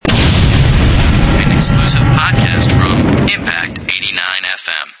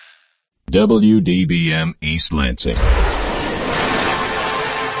WDBM East Lansing.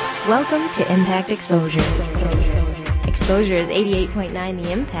 Welcome to Impact Exposure. Exposure is 88.9 The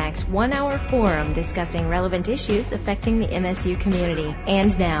Impact's one-hour forum discussing relevant issues affecting the MSU community.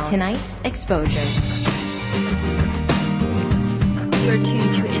 And now, tonight's Exposure. You're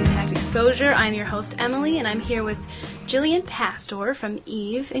tuned to Impact Exposure. I'm your host, Emily, and I'm here with Jillian Pastor from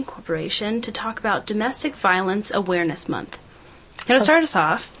EVE Incorporation to talk about Domestic Violence Awareness Month. Now, to start us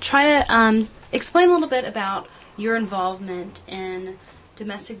off, try to explain a little bit about your involvement in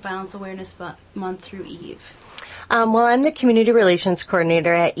Domestic Violence Awareness Month through EVE. Well, I'm the Community Relations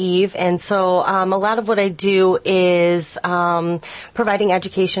Coordinator at EVE, and so a lot of what I do is providing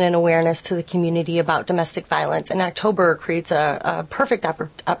education and awareness to the community about domestic violence, and October creates a perfect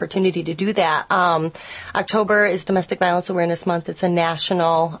opportunity to do that. October is Domestic Violence Awareness Month. It's a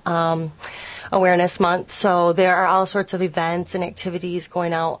national awareness month, so there are all sorts of events and activities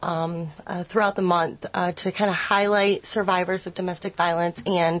going out throughout the month to kind of highlight survivors of domestic violence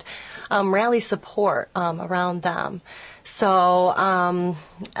and rally support around them. So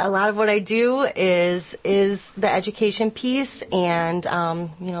a lot of what I do is the education piece, and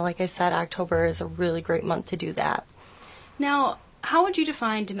like I said, October is a really great month to do that. Now, how would you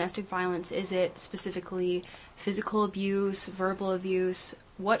define domestic violence? Is it specifically physical abuse, verbal abuse?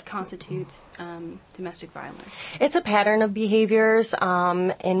 What constitutes domestic violence? It's a pattern of behaviors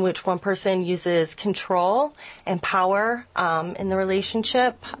in which one person uses control and power in the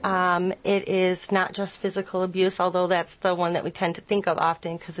relationship. It is not just physical abuse, although that's the one that we tend to think of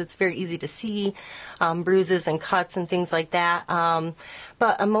often because it's very easy to see, bruises and cuts and things like that.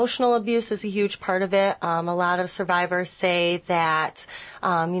 But emotional abuse is a huge part of it. A lot of survivors say that,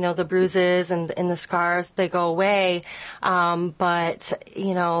 the bruises and the scars, they go away, but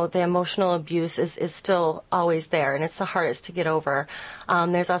the emotional abuse is still always there, and it's the hardest to get over.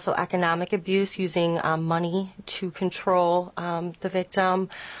 There's also economic abuse, using money to control the victim.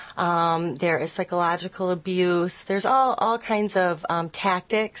 There is psychological abuse. There's all kinds of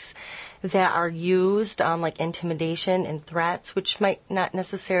tactics that are used, like intimidation and threats, which might not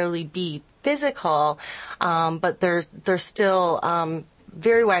necessarily be physical, but they're still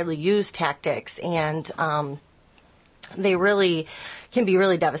very widely used tactics, and they really can be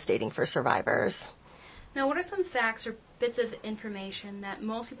really devastating for survivors. Now, what are some facts or bits of information that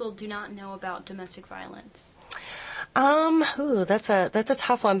most people do not know about domestic violence? That's a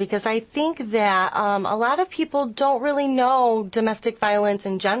tough one, because I think that a lot of people don't really know domestic violence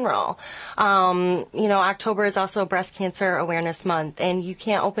in general. October is also Breast Cancer Awareness Month, and you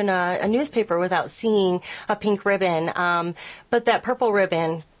can't open a newspaper without seeing a pink ribbon. But that purple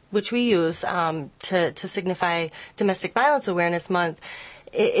ribbon, which we use to signify Domestic Violence Awareness Month,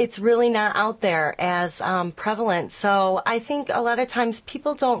 it's really not out there as prevalent. So I think a lot of times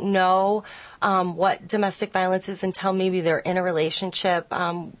people don't know what domestic violence is until maybe they're in a relationship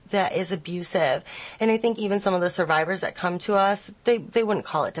that is abusive. And I think even some of the survivors that come to us, they wouldn't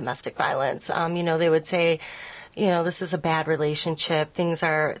call it domestic violence. They would say, this is a bad relationship. Things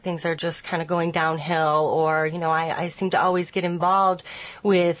are just kind of going downhill, or, I seem to always get involved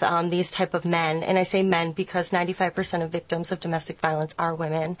with these type of men. And I say men because 95% of victims of domestic violence are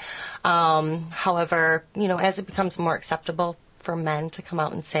women. However, as it becomes more acceptable for men to come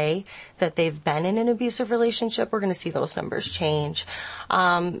out and say that they've been in an abusive relationship, we're going to see those numbers change.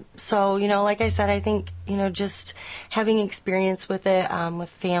 So, like I said, I think, just having experience with it, with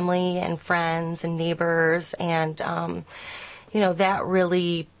family and friends and neighbors, and, that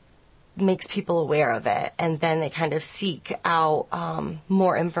really makes people aware of it, and then they kind of seek out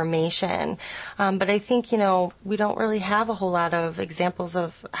more information. But I think, we don't really have a whole lot of examples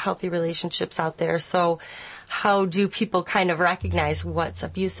of healthy relationships out there, so how do people kind of recognize what's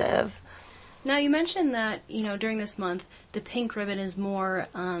abusive? Now, you mentioned that, during this month, the pink ribbon is more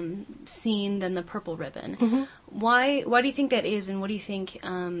seen than the purple ribbon. Mm-hmm. Why do you think that is, and what do you think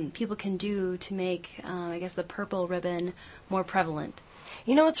people can do to make, the purple ribbon more prevalent?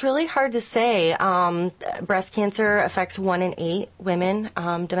 It's really hard to say. Breast cancer affects 1 in 8 women.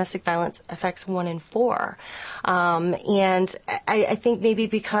 Domestic violence affects 1 in 4. And I think maybe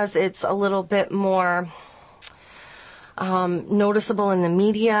because it's a little bit more noticeable in the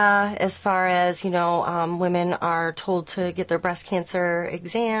media, as far as, women are told to get their breast cancer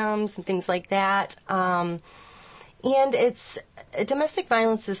exams and things like that. And domestic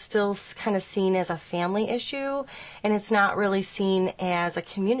violence is still kind of seen as a family issue, and it's not really seen as a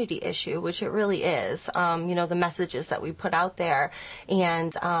community issue, which it really is. The messages that we put out there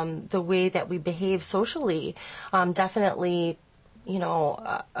and the way that we behave socially definitely,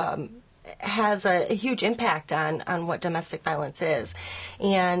 has a huge impact on what domestic violence is.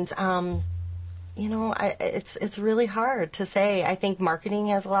 And, it's really hard to say. I think marketing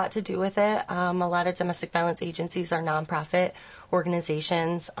has a lot to do with it. A lot of domestic violence agencies are nonprofit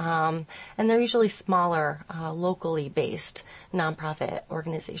organizations, and they're usually smaller, locally based nonprofit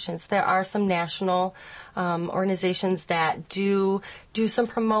organizations. There are some national organizations that do some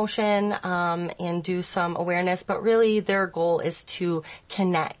promotion and do some awareness, but really their goal is to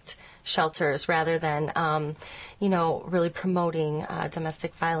connect shelters rather than, really promoting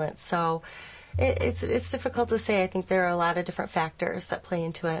domestic violence. So it's difficult to say. I think there are a lot of different factors that play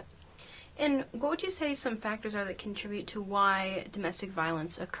into it. And what would you say some factors are that contribute to why domestic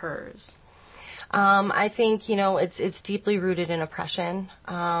violence occurs? I think, it's deeply rooted in oppression.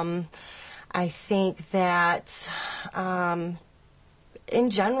 I think that in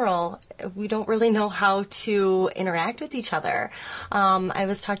general, we don't really know how to interact with each other. I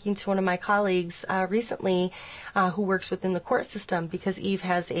was talking to one of my colleagues recently who works within the court system, because Eve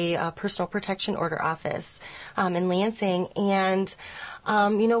has a personal protection order office in Lansing, and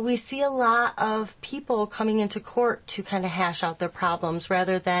we see a lot of people coming into court to kind of hash out their problems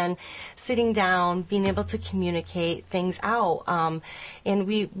rather than sitting down, being able to communicate things out. And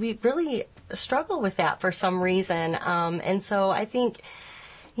we really struggle with that for some reason. And so I think,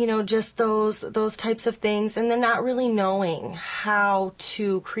 just those types of things, and then not really knowing how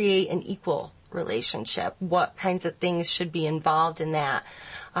to create an equal relationship, what kinds of things should be involved in that.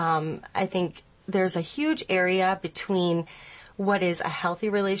 I think there's a huge area between what is a healthy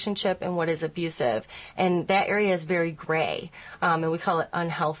relationship and what is abusive. And that area is very gray, and we call it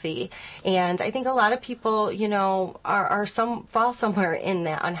unhealthy. And I think a lot of people, fall somewhere in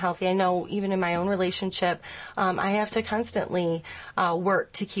that unhealthy. I know even in my own relationship, I have to constantly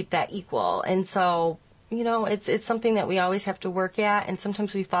work to keep that equal. And so, it's something that we always have to work at, and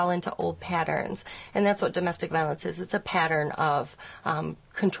sometimes we fall into old patterns. And that's what domestic violence is. It's a pattern of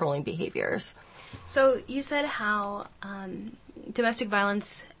controlling behaviors. So you said how domestic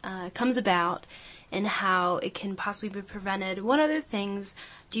violence comes about and how it can possibly be prevented. What other things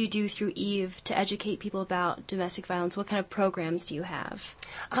do you do through Eve to educate people about domestic violence? What kind of programs do you have?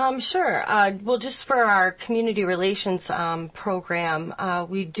 Sure. Well, just for our community relations program,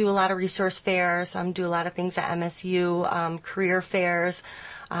 we do a lot of resource fairs, do a lot of things at MSU, career fairs.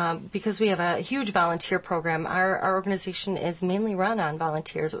 Because we have a huge volunteer program. Our organization is mainly run on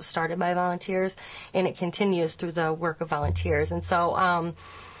volunteers. It was started by volunteers, and it continues through the work of volunteers. And so,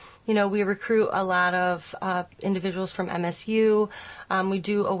 we recruit a lot of individuals from MSU. We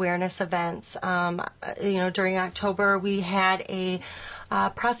do awareness events. During October, we had a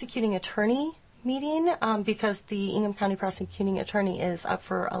prosecuting attorney meeting because the Ingham County prosecuting attorney is up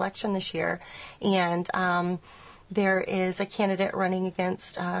for election this year. And there is a candidate running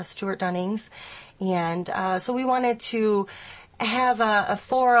against Stuart Dunnings. And so we wanted to have a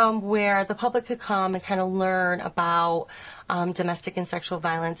forum where the public could come and kind of learn about domestic and sexual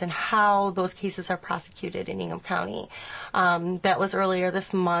violence and how those cases are prosecuted in Ingham County. That was earlier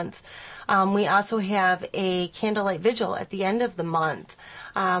this month. We also have a candlelight vigil at the end of the month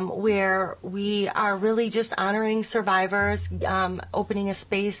where we are really just honoring survivors, opening a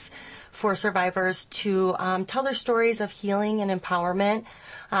space for survivors to tell their stories of healing and empowerment.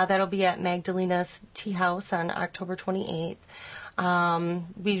 That'll be at Magdalena's Tea House on October 28th.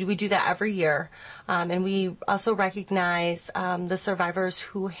 We do that every year, and we also recognize the survivors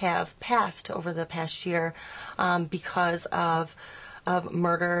who have passed over the past year because of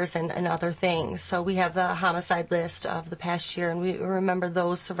murders and other things. So we have the homicide list of the past year, and we remember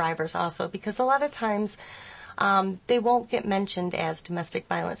those survivors also, because a lot of times they won't get mentioned as domestic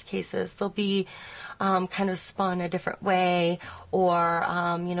violence cases. They'll be kind of spun a different way or,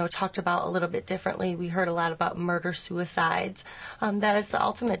 talked about a little bit differently. We heard a lot about murder-suicides. That is the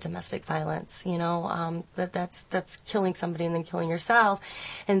ultimate domestic violence, that's killing somebody and then killing yourself.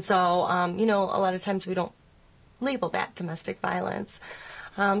 And so, a lot of times we don't label that domestic violence.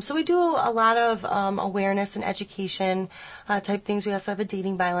 So we do a lot of awareness and education type things. We also have a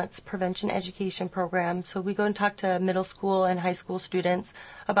dating violence prevention education program. So we go and talk to middle school and high school students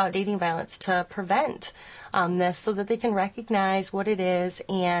about dating violence to prevent this so that they can recognize what it is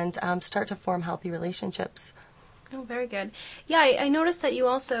and start to form healthy relationships. Oh, very good. Yeah, I noticed that you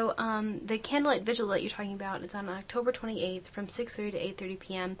also, the candlelight vigil that you're talking about, it's on October 28th from 6:30 to 8:30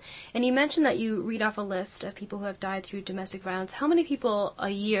 p.m. And you mentioned that you read off a list of people who have died through domestic violence. How many people a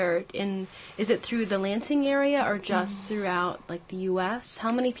year is it through the Lansing area or just throughout, the U.S.?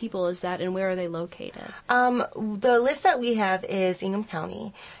 How many people is that, and where are they located? The list that we have is Ingham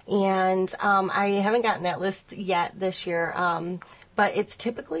County, and I haven't gotten that list yet this year. but it's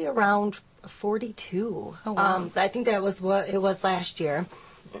typically around 42. Oh, wow. I think that was what it was last year.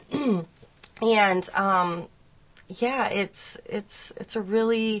 And yeah, it's a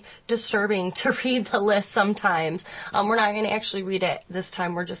really disturbing to read the list sometimes. We're not going to actually read it this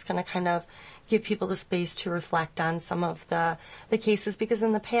time. We're just going to kind of give people the space to reflect on some of the cases, because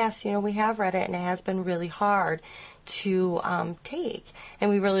in the past, we have read it and it has been really hard to take. And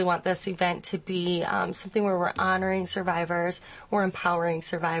we really want this event to be something where we're honoring survivors, we're empowering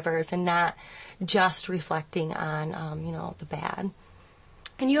survivors, and not just reflecting on, the bad.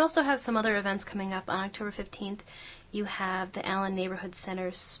 And you also have some other events coming up. On October 15th, you have the Allen Neighborhood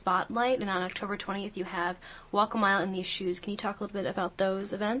Center Spotlight, and on October 20th, you have Walk a Mile in These Shoes. Can you talk a little bit about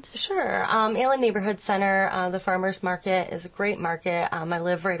those events? Sure. Allen Neighborhood Center, the farmers market, is a great market. I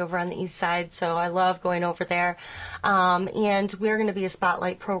live right over on the east side, so I love going over there. And we're going to be a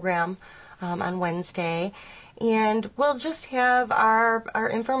Spotlight program on Wednesday. And we'll just have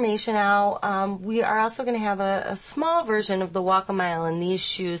our information out. We are also going to have a small version of the Walk a Mile in These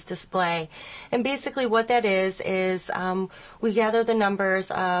Shoes display. And basically what that is we gather the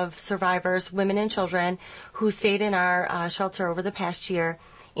numbers of survivors, women and children, who stayed in our shelter over the past year.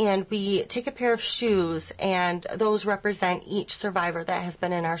 And we take a pair of shoes, and those represent each survivor that has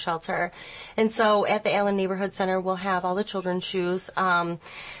been in our shelter. And so at the Allen Neighborhood Center, we'll have all the children's shoes.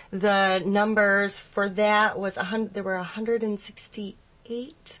 The numbers for that was there were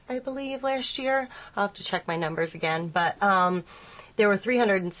 168, I believe, last year. I'll have to check my numbers again, but there were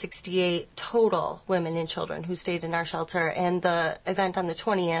 368 total women and children who stayed in our shelter, and the event on the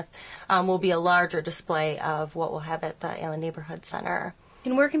 20th will be a larger display of what we'll have at the Allen Neighborhood Center.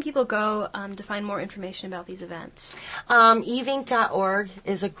 And where can people go to find more information about these events? Evinc.org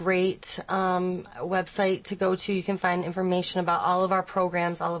is a great website to go to. You can find information about all of our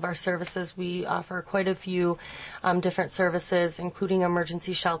programs, all of our services. We offer quite a few different services, including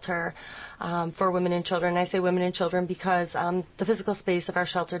emergency shelter for women and children. And I say women and children because the physical space of our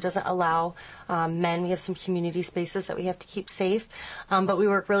shelter doesn't allow men. We have some community spaces that we have to keep safe, but we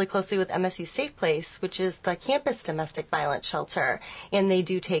work really closely with MSU Safe Place, which is the campus domestic violence shelter, and they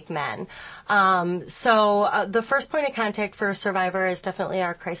do take men. So the first point of contact for a survivor is definitely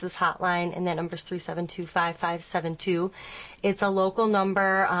our crisis hotline, and that number is 372-5572. It's a local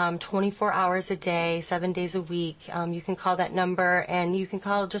number, 24 hours a day, 7 days a week. You can call that number, and you can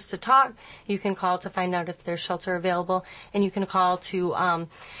call just to talk. You can call to find out if there's shelter available, and you can call to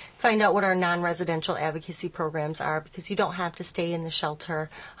find out what our non-residential advocacy programs are, because you don't have to stay in the shelter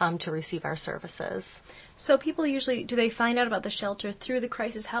to receive our services. So people usually, do they find out about the shelter through the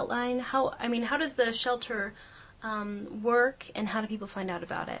crisis hotline? How does the shelter work, and how do people find out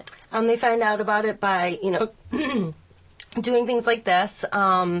about it? They find out about it by, doing things like this,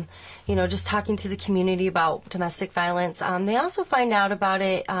 just talking to the community about domestic violence. They also find out about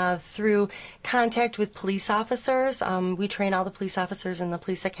it through contact with police officers. We train all the police officers in the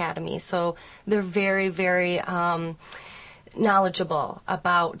police academy, so they're very, very knowledgeable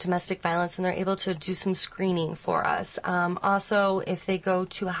about domestic violence, and they're able to do some screening for us. Also, if they go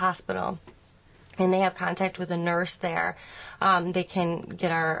to a hospital and they have contact with a nurse there, they can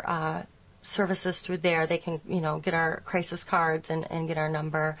get our services through there. They can, get our crisis cards and get our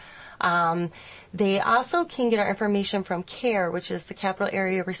number. They also can get our information from CARE, which is the Capital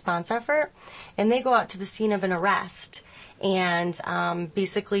Area Response Effort, and they go out to the scene of an arrest and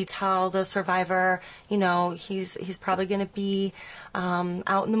basically tell the survivor, he's probably going to be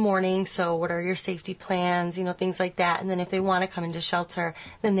out in the morning, so what are your safety plans, things like that. And then if they want to come into shelter,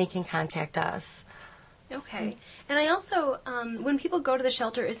 then they can contact us. Okay. And I also, when people go to the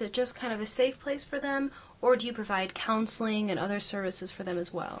shelter, is it just kind of a safe place for them, or do you provide counseling and other services for them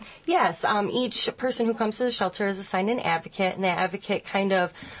as well? Yes. Each person who comes to the shelter is assigned an advocate, and that advocate kind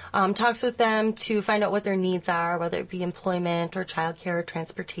of talks with them to find out what their needs are, whether it be employment or childcare or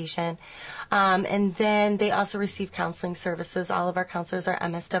transportation. And then they also receive counseling services. All of our counselors are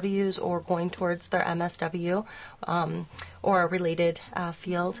MSWs or going towards their MSW or a related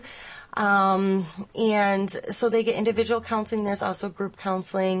field. And so they get individual counseling. There's also group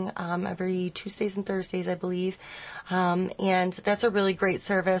counseling every Tuesdays and Thursdays, I believe. And that's a really great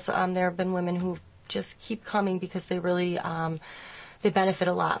service. There have been women who just keep coming because they really they benefit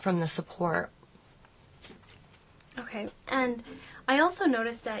a lot from the support. Okay. And I also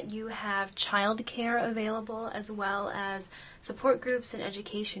noticed that you have childcare available as well as support groups and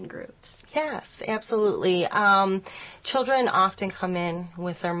education groups. Yes, absolutely. Children often come in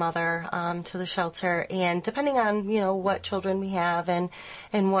with their mother to the shelter, and depending on what children we have and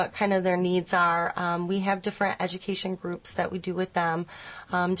what kind of their needs are, we have different education groups that we do with them,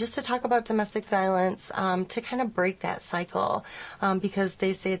 just to talk about domestic violence, to kind of break that cycle, because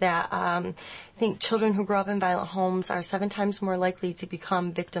they say that I think children who grow up in violent homes are 7 times more likely to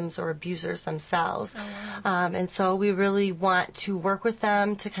become victims or abusers themselves. Oh, wow. And so we really want to work with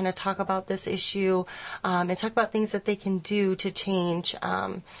them to kind of talk about this issue, and talk about things that they can do to change,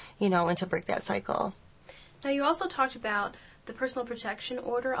 and to break that cycle. Now, you also talked about the Personal Protection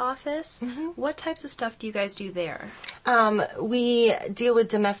Order Office. Mm-hmm. What types of stuff do you guys do there? We deal with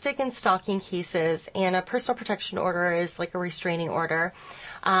domestic and stalking cases, and a personal protection order is like a restraining order.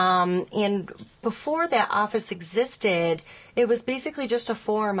 And before that office existed, it was basically just a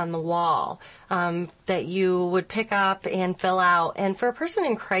form on the wall that you would pick up and fill out. And for a person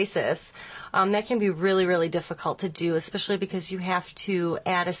in crisis, that can be really, really difficult to do, especially because you have to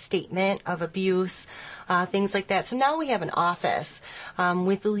add a statement of abuse, things like that. So now we have an office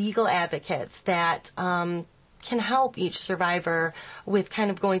with legal advocates that can help each survivor with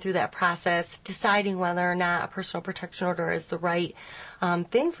kind of going through that process, deciding whether or not a personal protection order is the right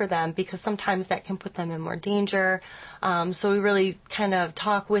thing for them, because sometimes that can put them in more danger. So we really kind of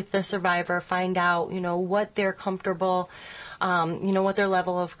talk with the survivor, find out, what they're comfortable, what their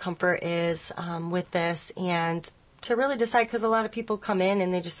level of comfort is with this, and to really decide, because a lot of people come in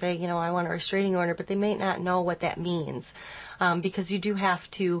and they just say, I want a restraining order, but they may not know what that means, because you do have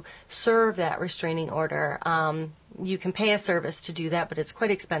to serve that restraining order. You can pay a service to do that, but it's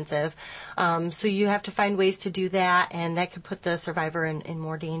quite expensive. So you have to find ways to do that, and that could put the survivor in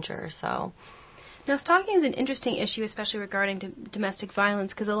more danger. So. Now, stalking is an interesting issue, especially regarding domestic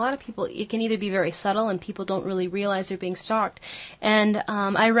violence, because a lot of people, it can either be very subtle and people don't really realize they're being stalked. And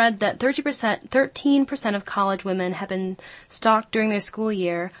I read that 13% of college women have been stalked during their school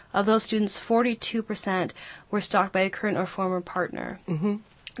year. Of those students, 42% were stalked by a current or former partner. Mm-hmm.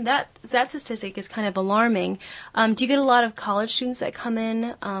 That statistic is kind of alarming. Do you get a lot of college students that come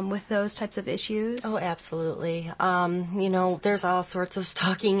in with those types of issues? Oh, absolutely. There's all sorts of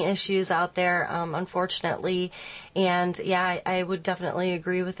stalking issues out there, unfortunately. And, yeah, I would definitely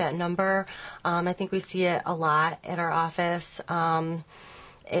agree with that number. I think we see it a lot at our office.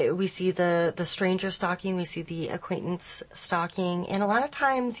 We see the stranger stalking, we see the acquaintance stalking. And a lot of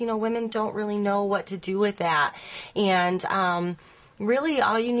times, women don't really know what to do with that. And really,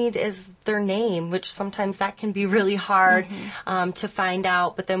 all you need is their name, which sometimes that can be really hard to find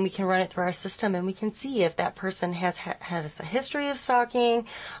out, but then we can run it through our system and we can see if that person has a history of stalking,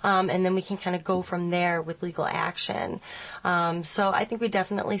 and then we can kind of go from there with legal action. So I think we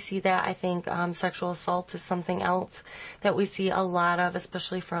definitely see that. I think sexual assault is something else that we see a lot of,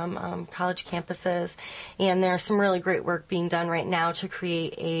 especially from college campuses, and there's some really great work being done right now to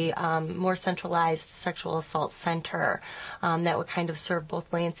create a more centralized sexual assault center that would kind of serve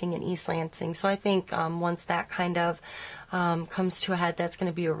both Lansing and East Lansing. So I think once that kind of comes to a head, that's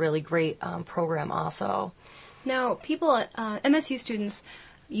going to be a really great program also. Now, MSU students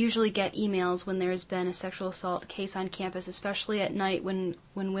usually get emails when there's been a sexual assault case on campus, especially at night when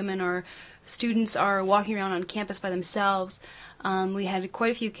students are walking around on campus by themselves. We had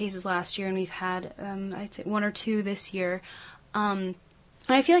quite a few cases last year, and we've had, I'd say, 1 or 2 this year.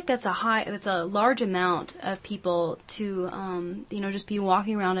 And I feel like that's a large amount of people to, just be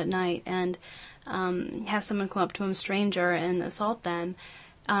walking around at night and have someone come up to them, stranger, and assault them.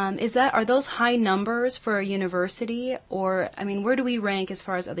 Are those high numbers for a university, or, where do we rank as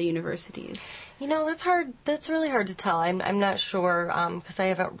far as other universities? That's hard. That's really hard to tell. I'm not sure, because I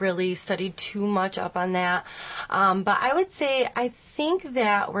haven't really studied too much up on that. But I would say I think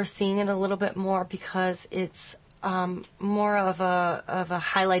that we're seeing it a little bit more because it's more of a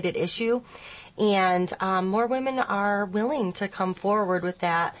highlighted issue, and more women are willing to come forward with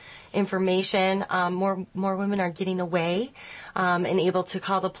that information. More women are getting away and able to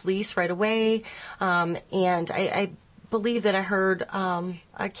call the police right away. And I believe that I heard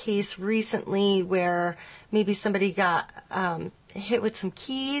a case recently where maybe somebody got hit with some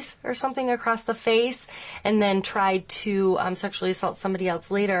keys or something across the face and then tried to sexually assault somebody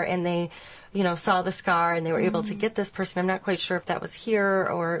else later, and they saw the scar and they were able to get this person. I'm not quite sure if that was here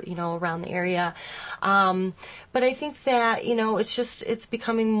or, around the area. But I think that, it's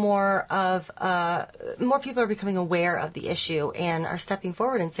becoming more people are becoming aware of the issue and are stepping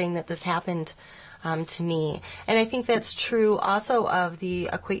forward and saying that this happened to me. And I think that's true also of the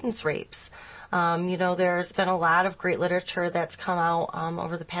acquaintance rapes. There's been a lot of great literature that's come out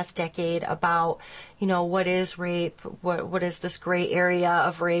over the past decade about, what is rape, what is this gray area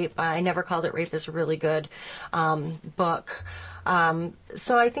of rape. I Never Called It Rape is a really good book.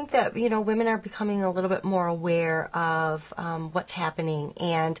 So I think that, women are becoming a little bit more aware of what's happening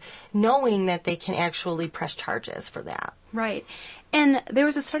and knowing that they can actually press charges for that. Right. And there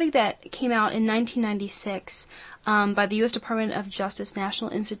was a study that came out in 1996 by the U.S. Department of Justice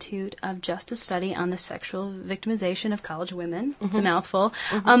National Institute of Justice study on the sexual victimization of college women. It's a mouthful.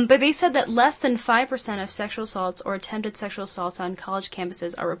 But they said that less than 5% of sexual assaults or attempted sexual assaults on college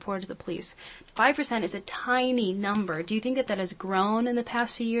campuses are reported to the police. 5% is a tiny number. Do you think that has grown in the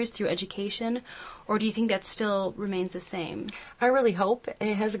past few years through education, or do you think that still remains the same? I really hope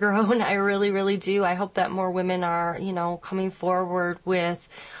it has grown. I really, really do. I hope that more women are, coming forward with,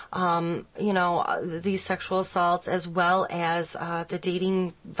 these sexual assaults as well as the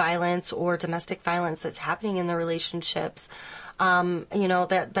dating violence or domestic violence that's happening in the relationships.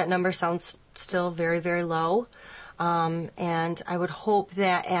 That number sounds still very, very low. And I would hope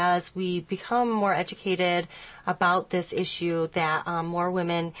that as we become more educated about this issue, that more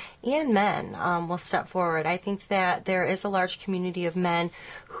women and men will step forward. I think that there is a large community of men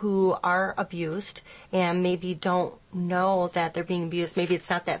who are abused and maybe don't know that they're being abused. Maybe it's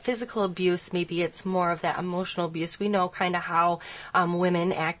not that physical abuse. Maybe it's more of that emotional abuse. We know kind of how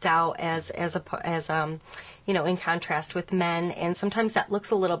women act out as in contrast with men, and sometimes that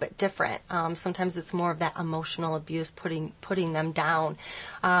looks a little bit different. Sometimes it's more of that emotional abuse, putting them down,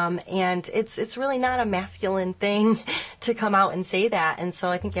 and it's really not a masculine thing to come out and say that. And so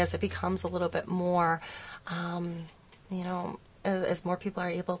I think as it becomes a little bit more, as more people are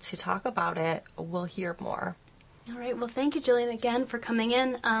able to talk about it, we'll hear more. All right. Well, thank you, Jillian, again for coming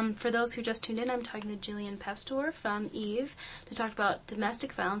in. For those who just tuned in, I'm talking to Jillian Pastor from EVE to talk about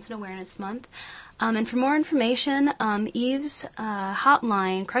Domestic Violence and Awareness Month. And for more information, EVE's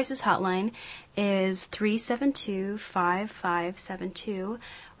hotline, crisis hotline, is 372-5572,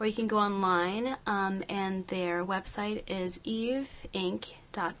 or you can go online, and their website is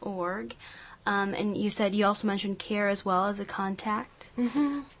eveinc.org. And you said you also mentioned CARE as well as a contact.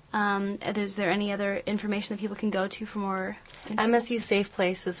 Mm-hmm. Is there any other information that people can go to for more information? MSU Safe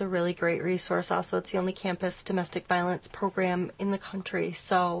Place is a really great resource. Also, it's the only campus domestic violence program in the country,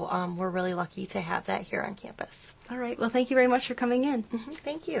 so we're really lucky to have that here on campus. All right. Well, thank you very much for coming in. Mm-hmm.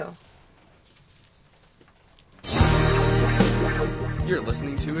 Thank you. You're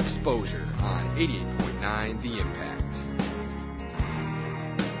listening to Exposure on 88.9 The Impact.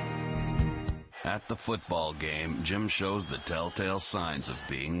 At the football game, Jim shows the telltale signs of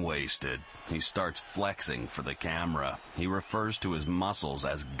being wasted. He starts flexing for the camera. He refers to his muscles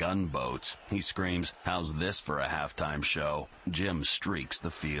as gunboats. He screams, "How's this for a halftime show?" Jim streaks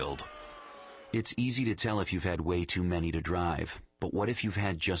the field. It's easy to tell if you've had way too many to drive. But what if you've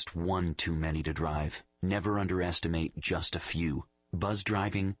had just one too many to drive? Never underestimate just a few. Buzz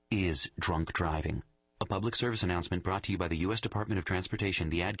driving is drunk driving. A public service announcement brought to you by the U.S. Department of Transportation,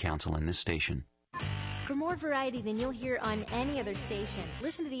 the Ad Council, and this station. For more variety than you'll hear on any other station,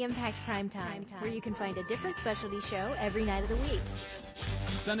 listen to the Impact Primetime, where you can find a different specialty show every night of the week.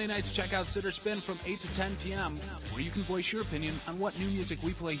 Sunday nights, check out Sitter Spin from 8 to 10 p.m., where you can voice your opinion on what new music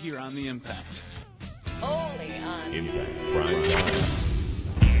we play here on The Impact. Only on Impact Primetime.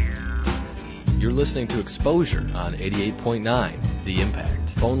 You're listening to Exposure on 88.9 The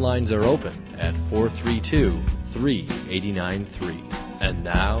Impact. Phone lines are open at 432-3893. And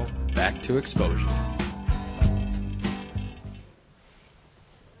now, back to Exposure.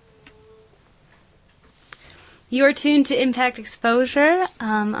 You're tuned to Impact Exposure.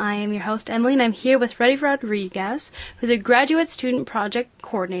 I am your host, Emily, and I'm here with Reddy Rodriguez, who's a graduate student project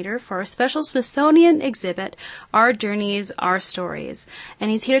coordinator for a special Smithsonian exhibit, Our Journeys, Our Stories. And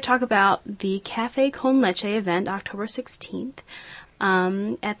he's here to talk about the Cafe Con Leche event, October 16th,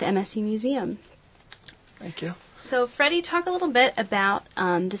 at the MSU Museum. Thank you. So, Freddie, talk a little bit about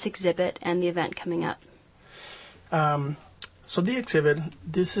this exhibit and the event coming up. So the exhibit,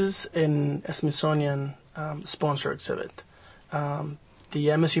 this is a Smithsonian sponsor exhibit. The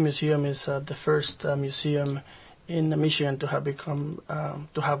MSU Museum is the first museum in Michigan to have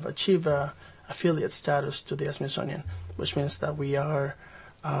achieved affiliate status to the Smithsonian, which means that we are.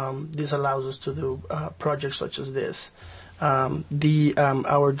 This allows us to do projects such as this.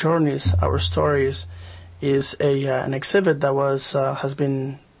 Our Journeys, Our Stories, is an exhibit that has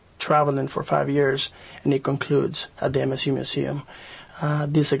been traveling for 5 years, and it concludes at the MSU Museum.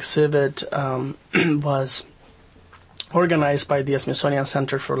 This exhibit was organized by the Smithsonian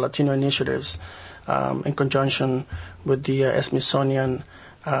Center for Latino Initiatives in conjunction with the Smithsonian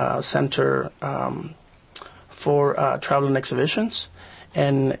Center for Travel and Exhibitions,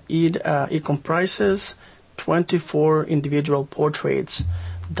 and it comprises 24 individual portraits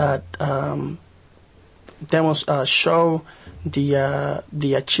that show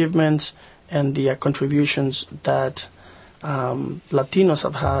the achievements and the contributions that Latinos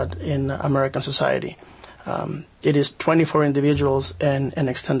have had in American society. It is 24 individuals and an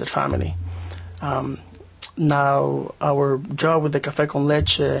extended family. Now, our job with the Café con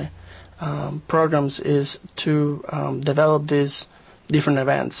Leche programs is to develop these different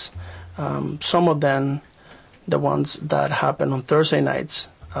events. Some of them, the ones that happen on Thursday nights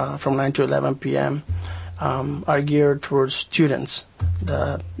from 9 to 11 p.m., are geared towards students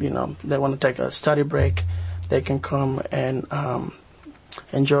that, they want to take a study break. They can come and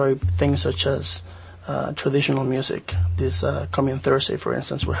enjoy things such as traditional music. This coming Thursday, for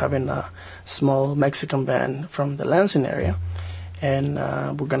instance, we're having a small Mexican band from the Lansing area, and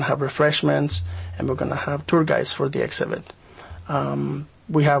we're going to have refreshments, and we're going to have tour guides for the exhibit.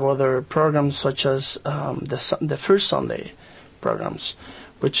 We have other programs such as the First Sunday programs,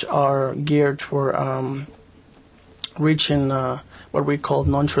 which are geared for reaching what we call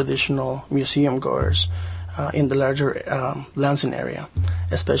non-traditional museum goers in the larger Lansing area,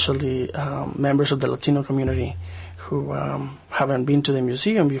 especially members of the Latino community who haven't been to the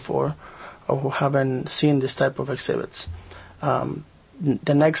museum before or who haven't seen this type of exhibits.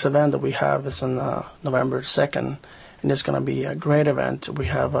 The next event that we have is on November 2nd, and it's going to be a great event. We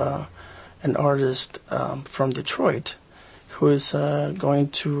have an artist from Detroit who is going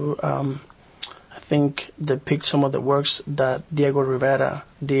to, I think, depict some of the works that Diego Rivera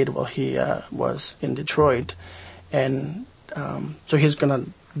did while he was in Detroit. And so he's going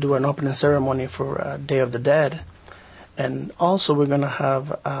to do an opening ceremony for Day of the Dead. And also we're going to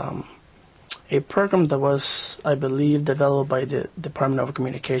have a program that was, I believe, developed by the Department of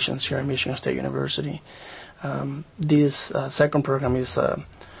Communications here at Michigan State University. This second program is a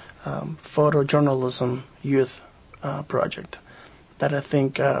photojournalism youth project that I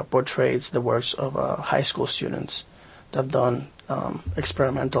think portrays the works of high school students that have done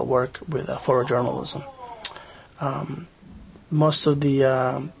experimental work with photojournalism. Most of the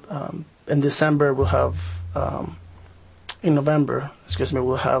in December we'll have in November,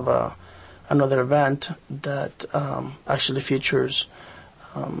 we'll have another event that actually features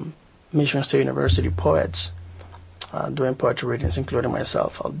Michigan State University poets doing poetry readings, including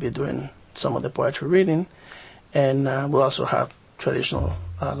myself. I'll be doing some of the poetry reading, and we'll also have traditional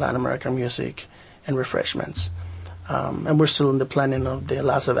Latin American music and refreshments. And we're still in the planning of the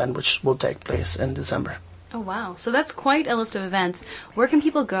last event, which will take place in December. Oh, wow. So that's quite a list of events. Where can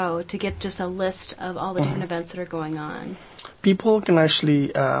people go to get just a list of all the different events that are going on? People can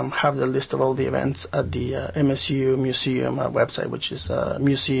actually have the list of all the events at the MSU Museum website, which is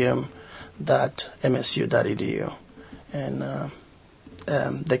museum.msu.edu. And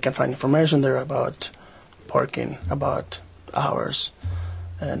they can find information there about parking, about hours,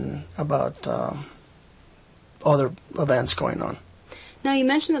 and about other events going on. Now, you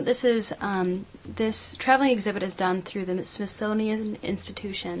mentioned that this is this traveling exhibit is done through the Smithsonian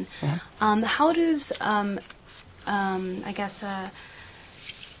Institution. Mm-hmm. How does, I guess,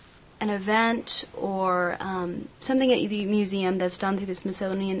 an event or something at the museum that's done through the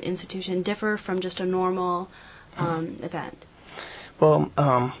Smithsonian Institution differ from just a normal event? Well,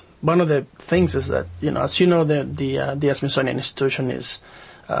 one of the things is that, as you know, the Smithsonian Institution is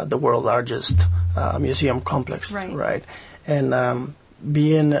the world's largest museum complex, right? And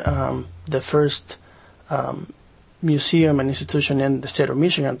being the first museum and institution in the state of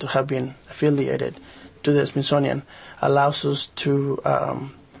Michigan to have been affiliated to the Smithsonian allows us to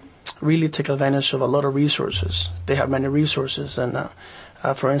really take advantage of a lot of resources. They have many resources, and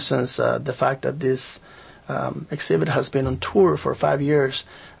for instance, the fact that this exhibit has been on tour for 5 years,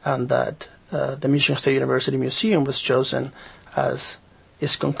 and that the Michigan State University Museum was chosen as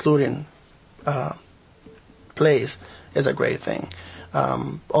its concluding place is a great thing.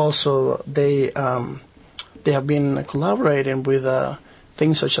 Also, they have been collaborating with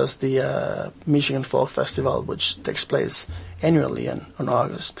things such as the Michigan Folk Festival, which takes place annually in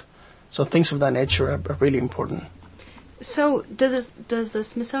August. So things of that nature are really important. So does the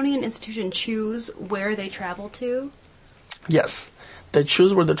Smithsonian Institution choose where they travel to? Yes, they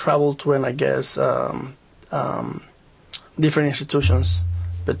choose where they travel to, and I guess different institutions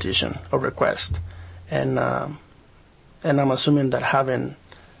petition or request, and I'm assuming that having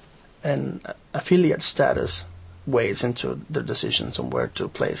an affiliate status weighs into their decisions on where to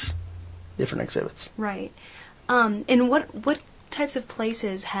place different exhibits. Right. And what types of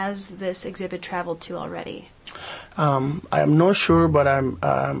places has this exhibit traveled to already? I am not sure, but I'm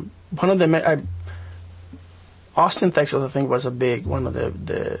one of the Austin, Texas, I think, was one of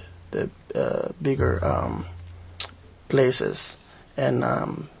the bigger places, and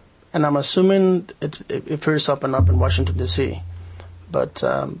I'm assuming it first opened up in Washington D.C., but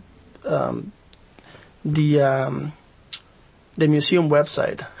the museum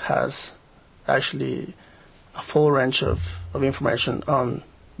website has actually a full range of information on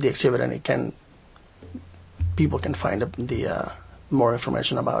the exhibit, and people can find the more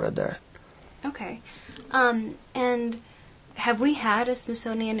information about it there. Okay. And have we had a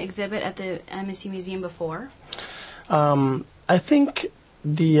Smithsonian exhibit at the MSU Museum before? I think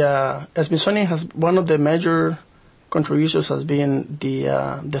the Smithsonian has one of the major contributions has been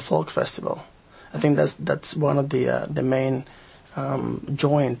the Folk Festival. I think that's one of the main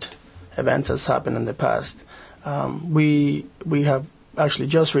joint events that's happened in the past. We have actually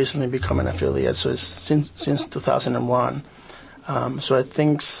just recently become an affiliate, so it's since 2001. So I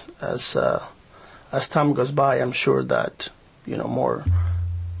think as time goes by, I'm sure that more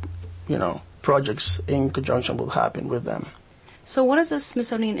projects in conjunction will happen with them. So what does the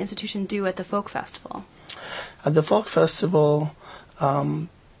Smithsonian Institution do at the Folk Festival? At the Folk Festival,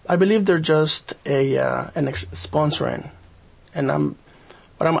 I believe they're just sponsoring, and I'm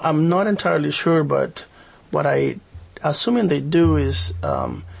not entirely sure, but what I assuming they do is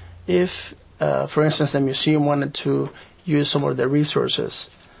if, for instance, the museum wanted to use some of their resources,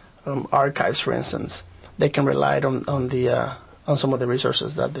 archives, for instance, they can rely on some of the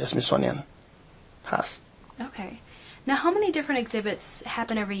resources that the Smithsonian has. Okay. Now, how many different exhibits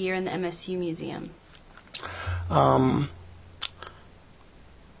happen every year in the MSU Museum?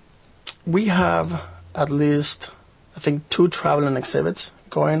 We have at least, I think, 2 traveling exhibits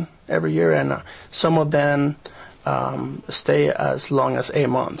going every year, and some of them stay as long as 8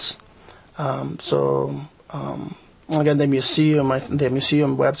 months. Again, the museum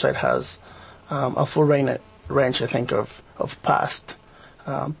website has a full range, I think, of past,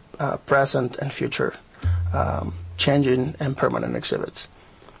 present, and future changing and permanent exhibits.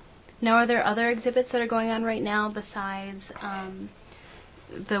 Now, are there other exhibits that are going on right now besides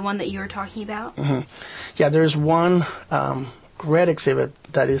the one that you were talking about? Mm-hmm. Yeah, there's one great exhibit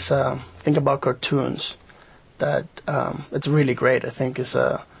that is, think about cartoons. That it's really great. I think it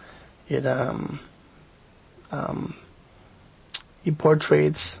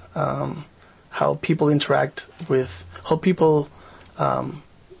portrays how people interact with, how people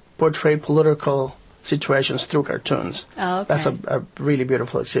portray political situations through cartoons. Oh, okay. That's a really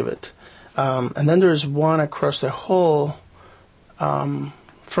beautiful exhibit. And then there's one across the hall from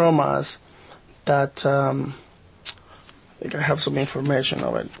us that I think I have some information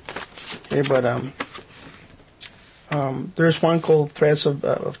of it here, but there's one called Threads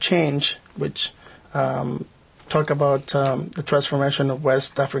of Change, which talk about the transformation of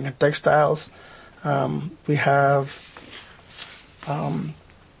West African textiles. We have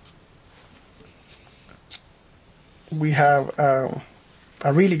a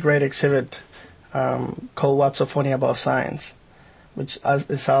really great exhibit called What's So Funny About Science, which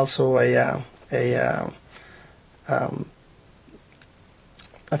is also I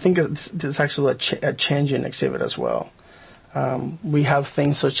think it's actually a changing exhibit as well. We have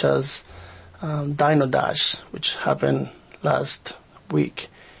things such as Dino Dash, which happened last week,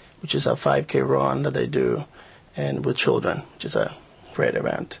 which is a 5K run that they do, and with children, which is a great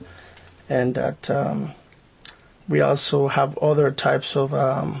event. And that we also have other types of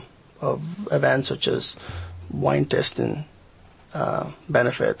events such as wine tasting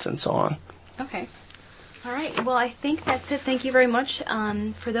benefits and so on. Okay. All right. Well, I think that's it. Thank you very much.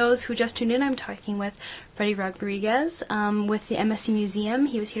 For those who just tuned in, I'm talking with Freddie Rodriguez with the MSU Museum.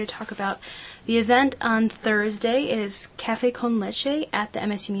 He was here to talk about the event on Thursday. It is Cafe Con Leche at the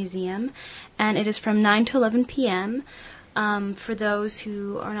MSU Museum, and it is from 9 to 11 p.m. For those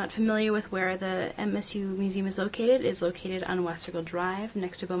who are not familiar with where the MSU Museum is located, it is located on Westerville Drive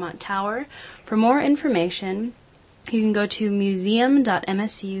next to Beaumont Tower. For more information, you can go to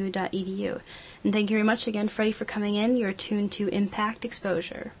museum.msu.edu. And thank you very much again, Freddie, for coming in. You're tuned to Impact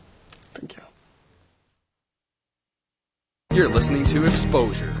Exposure. Thank you. You're listening to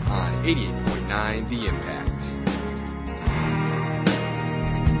Exposure on 88.9 The Impact.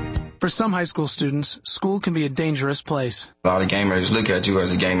 For some high school students, school can be a dangerous place. A lot of gamers look at you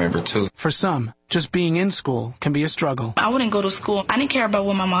as a gang member, too. For some, just being in school can be a struggle. I wouldn't go to school. I didn't care about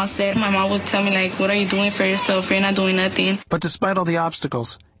what my mom said. My mom would tell me, like, what are you doing for yourself? You're not doing nothing. But despite all the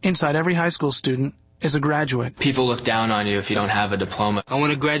obstacles, inside every high school student is a graduate. People look down on you if you don't have a diploma. I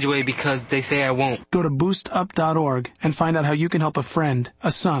want to graduate because they say I won't. Go to boostup.org and find out how you can help a friend,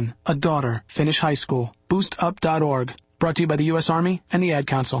 a son, a daughter finish high school. Boostup.org. Brought to you by the U.S. Army and the Ad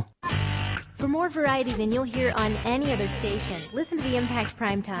Council. For more variety than you'll hear on any other station, listen to the Impact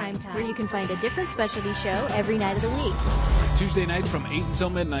Primetime, where you can find a different specialty show every night of the week. Tuesday nights from 8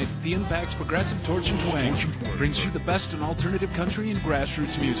 until midnight, the Impact's Progressive Torch and Twang brings you the best in alternative country and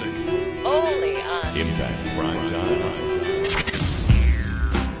grassroots music. Only on Impact Primetime.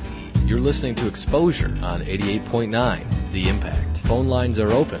 You're listening to Exposure on 88.9 The Impact. Phone lines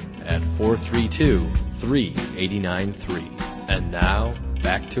are open at 432-3893. And now,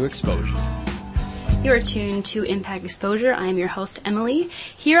 back to Exposure. You are tuned to Impact Exposure. I am your host, Emily.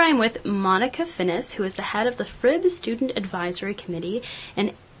 Here I am with Monica Finnis, who is the head of the FRIB Student Advisory Committee,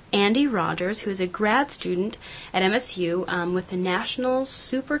 and Andy Rogers, who is a grad student at MSU with the National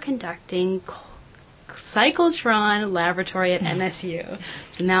Superconducting Cyclotron Laboratory at MSU.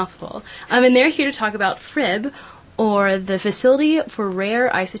 It's a mouthful. And they're here to talk about FRIB, or the Facility for Rare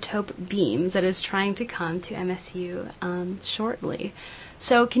Isotope Beams, that is trying to come to MSU shortly.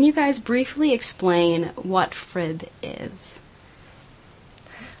 So can you guys briefly explain what FRIB is?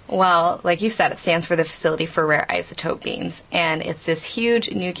 Well, like you said, it stands for the Facility for Rare Isotope Beams, and it's this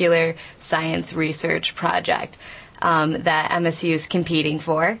huge nuclear science research project that MSU is competing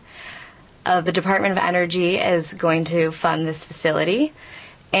for. The Department of Energy is going to fund this facility,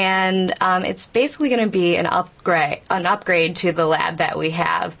 and it's basically going to be an upgrade to the lab that we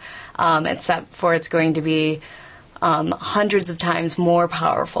have, except for it's going to be hundreds of times more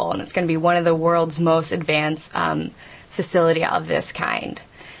powerful, and it's going to be one of the world's most advanced facility of this kind.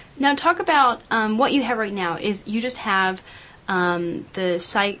 Now, talk about what you have right now. Is you just have the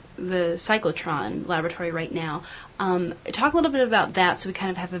cyclotron laboratory right now. Talk a little bit about that, so we kind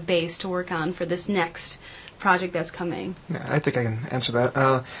of have a base to work on for this next project that's coming. Yeah, I think I can answer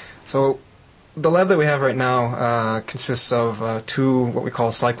that. So the lab that we have right now consists of two what we call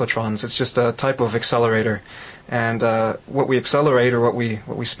cyclotrons. It's just a type of accelerator. And what we accelerate, or what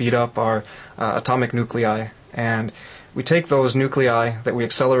we speed up, are atomic nuclei. And we take those nuclei that we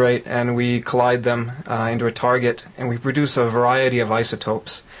accelerate and we collide them into a target, and we produce a variety of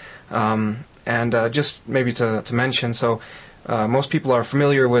isotopes. Just maybe to mention, so most people are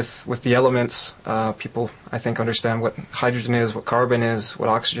familiar with the elements. People, I think, understand what hydrogen is, what carbon is, what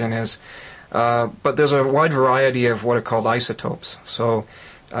oxygen is. But there's a wide variety of what are called isotopes. So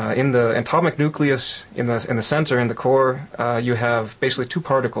in the atomic nucleus, in the center, in the core, you have basically two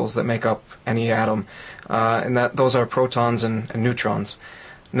particles that make up any atom, and those are protons and neutrons.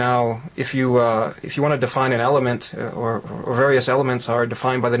 Now, if you want to define an element, or various elements are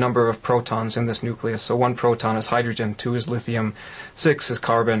defined by the number of protons in this nucleus. So 1 proton is hydrogen, 2 is lithium, 6 is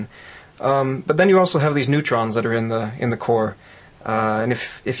carbon. But then you also have these neutrons that are in the core. And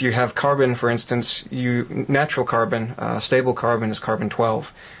if you have carbon, for instance, natural carbon, stable carbon is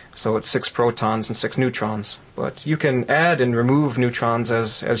carbon-12. So it's 6 protons and 6 neutrons. But you can add and remove neutrons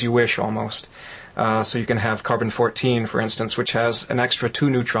as you wish, almost. So you can have carbon-14, for instance, which has an extra 2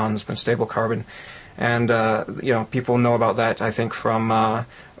 neutrons than stable carbon. And, people know about that, I think, from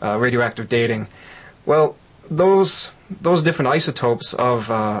radioactive dating. Well, those different isotopes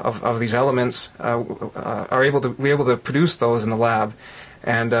of these elements we're able to produce those in the lab,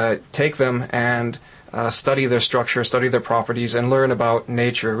 and take them and study their structure, study their properties, and learn about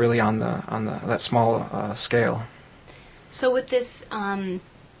nature really on that small scale. So with this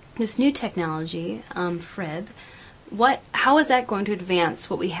this new technology, FRIB, how is that going to advance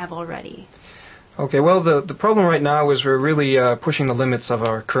what we have already? Okay, well, the problem right now is we're really pushing the limits of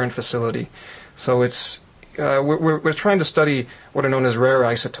our current facility. So it's we're trying to study what are known as rare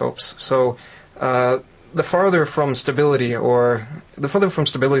isotopes. So the farther from stability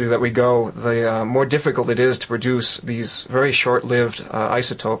that we go, the more difficult it is to produce these very short-lived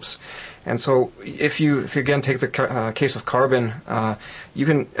isotopes. And so if you again take the case of carbon, you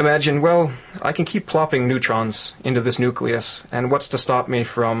can imagine, well, I can keep plopping neutrons into this nucleus, and what's to stop me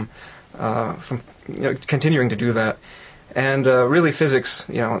from continuing to do that? And really, physics,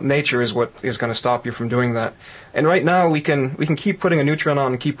 nature is what is going to stop you from doing that. And right now, we can keep putting a neutron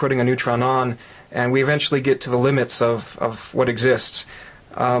on and keep putting a neutron on, and we eventually get to the limits of what exists.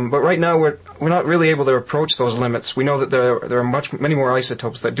 But right now, we're not really able to approach those limits. We know that there are many more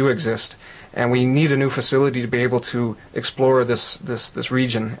isotopes that do exist, and we need a new facility to be able to explore this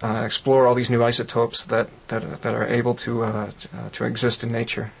region, explore all these new isotopes that are able to exist in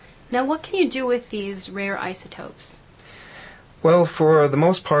nature. Now, what can you do with these rare isotopes? Well, for the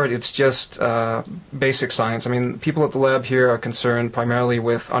most part, it's just basic science. I mean, people at the lab here are concerned primarily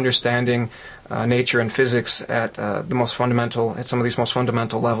with understanding nature and physics at at some of these most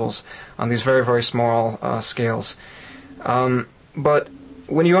fundamental levels on these very, very small scales. But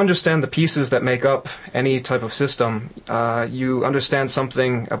when you understand the pieces that make up any type of system, you understand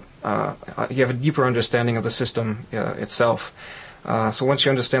something, you have a deeper understanding of the system itself. So once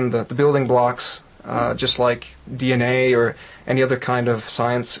you understand the building blocks, just like DNA or any other kind of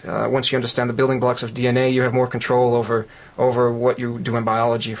science, once you understand the building blocks of DNA, you have more control over what you do in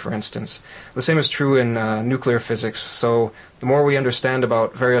biology, for instance. The same is true in nuclear physics. So the more we understand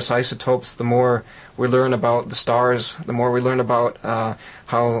about various isotopes, the more we learn about the stars, the more we learn about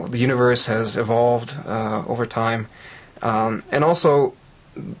how the universe has evolved over time. And also,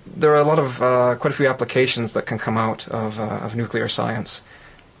 there are a lot of quite a few applications that can come out of nuclear science.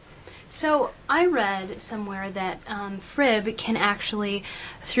 So I read somewhere that FRIB can actually,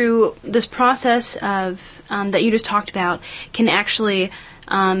 through this process of that you just talked about, can actually,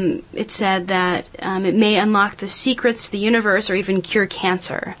 it said that it may unlock the secrets to the universe or even cure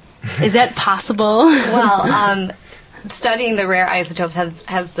cancer. Is that possible? Well, studying the rare isotopes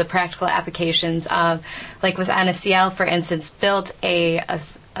has the practical applications of, like with NSCL, for instance, built a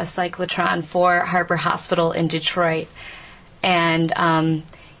cyclotron for Harper Hospital in Detroit, and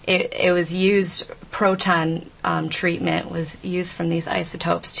it was used, proton treatment was used from these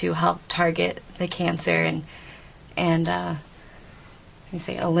isotopes to help target the cancer and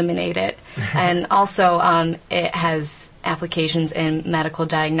eliminate it. And also it has applications in medical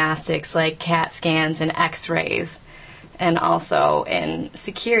diagnostics like CAT scans and X-rays, and also in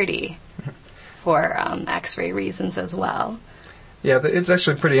security for X-ray reasons as well. Yeah, it's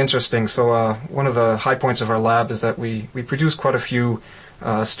actually pretty interesting. So one of the high points of our lab is that we produce quite a few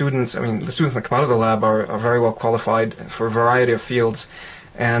students. I mean, the students that come out of the lab are very well qualified for a variety of fields.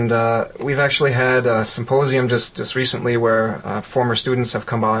 And we've actually had a symposium just recently where former students have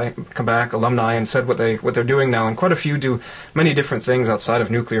come back, alumni, and said what they're doing now. And quite a few do many different things outside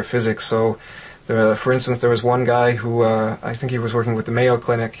of nuclear physics. So, for instance, there was one guy who I think he was working with the Mayo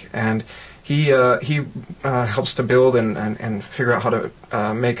Clinic, and he helps to build and figure out how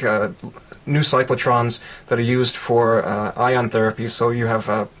to make new cyclotrons that are used for ion therapy. So you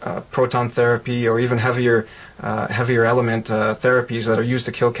have proton therapy or even heavier element therapies that are used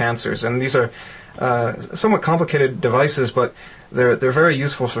to kill cancers. And these are somewhat complicated devices, but they're very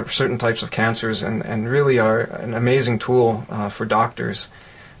useful for certain types of cancers and really are an amazing tool for doctors.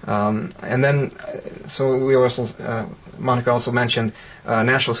 And then, so we also, Monica also mentioned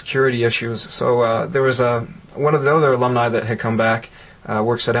national security issues. So there was one of the other alumni that had come back,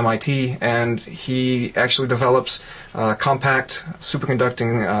 works at MIT, and he actually develops compact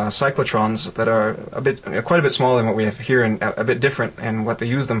superconducting cyclotrons that are quite a bit smaller than what we have here and a bit different in what they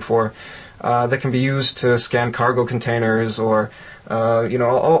use them for. That can be used to scan cargo containers or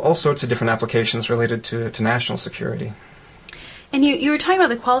all sorts of different applications related to national security. And you were talking about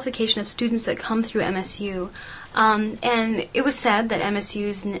the qualification of students that come through MSU. And it was said that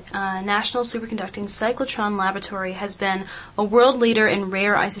MSU's National Superconducting Cyclotron Laboratory has been a world leader in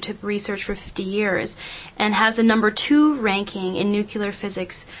rare isotope research for 50 years and has a number 2 ranking in nuclear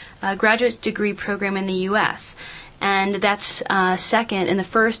physics graduate degree program in the U.S. And that's second, and the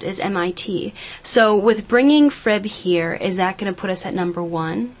first is MIT. So with bringing FRIB here, is that going to put us at number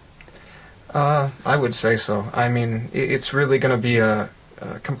 1? I would say so. I mean, it's really going to be a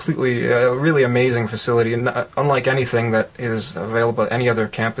really amazing facility, and unlike anything that is available at any other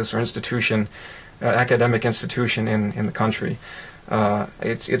campus or institution, academic institution in the country.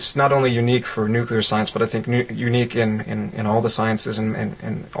 It's not only unique for nuclear science, but I think unique in all the sciences and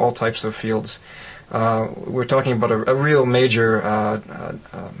in all types of fields. We're talking about a real major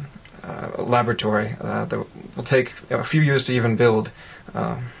laboratory that will take a few years to even build.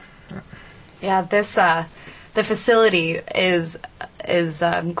 Yeah, the facility is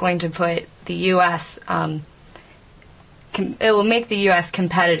going to put the U.S. It will make the U.S.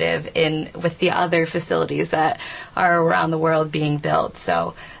 competitive with the other facilities that are around the world being built.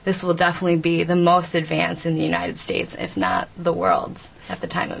 So this will definitely be the most advanced in the United States, if not the world's, at the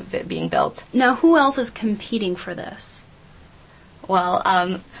time of it being built. Now, who else is competing for this? Well,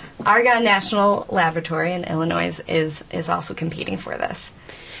 Argonne National Laboratory in Illinois is also competing for this.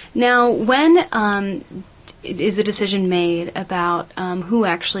 Now, when is the decision made about who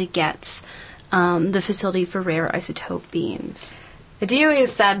actually gets the facility for rare isotope beams? The DOE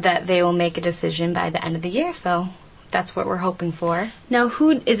has said that they will make a decision by the end of the year, so that's what we're hoping for. Now,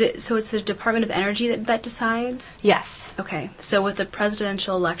 who is it? So it's the Department of Energy that decides? Yes. Okay, so with the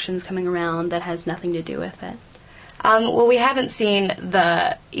presidential elections coming around, that has nothing to do with it? Well, we haven't seen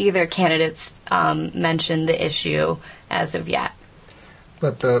either candidates mention the issue as of yet.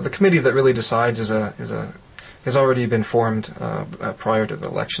 But the committee that really decides has already been formed prior to the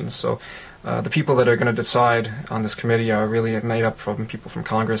elections. So the people that are going to decide on this committee are really made up from people from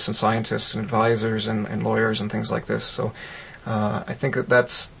Congress and scientists and advisors and lawyers and things like this. So I think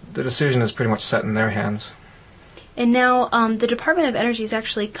the decision is pretty much set in their hands. And now the Department of Energy is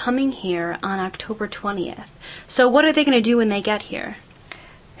actually coming here on October 20th. So what are they going to do when they get here?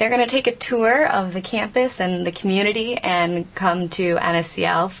 They're going to take a tour of the campus and the community and come to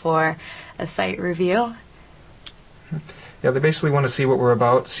NSCL for a site review. Yeah, they basically want to see what we're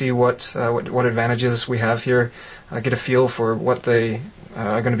about, see what advantages we have here, get a feel for what they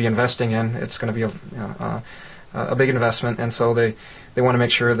are going to be investing in. It's going to be a big investment, and so they want to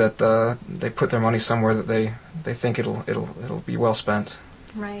make sure that they put their money somewhere that they think it'll be well spent.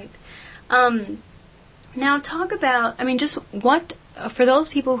 Right. Now talk about, just what, for those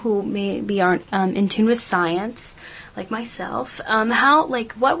people who maybe aren't in tune with science, like myself,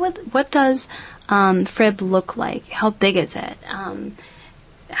 what does FRIB look like? How big is it?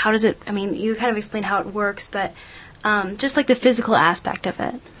 How does it, you kind of explained how it works, but just like the physical aspect of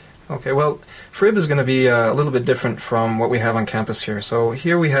it. Okay, well, FRIB is going to be a little bit different from what we have on campus here. So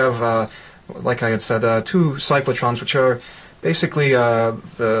here we have, like I had said, two cyclotrons, which are basically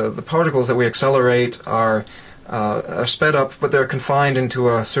the particles that we accelerate are sped up, but they're confined into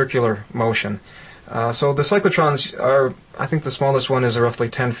a circular motion. So the cyclotrons are, I think the smallest one is roughly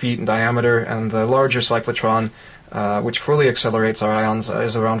 10 feet in diameter, and the larger cyclotron, which fully accelerates our ions,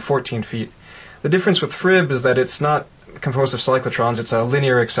 is around 14 feet. The difference with FRIB is that it's not composed of cyclotrons, it's a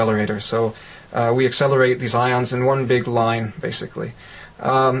linear accelerator. So we accelerate these ions in one big line, basically.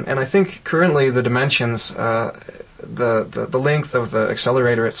 And I think currently the dimensions, the length of the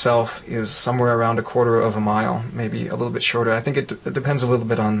accelerator itself is somewhere around 1/4 of a mile, maybe a little bit shorter. I think it depends a little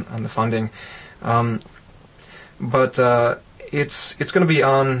bit on the funding. But it's going to be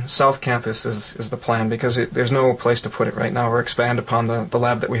on South Campus is the plan, because there's no place to put it right now or expand upon the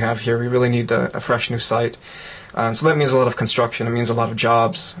lab that we have here. We really need a fresh new site. So that means a lot of construction. It means a lot of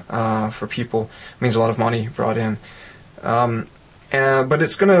jobs for people. It means a lot of money brought in. But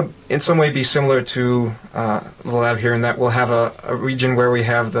it's going to, in some way, be similar to the lab here in that we'll have a region where we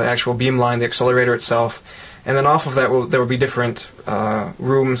have the actual beamline, the accelerator itself, and then off of that there will be different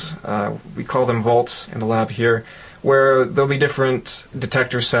rooms. We call them vaults in the lab here, where there'll be different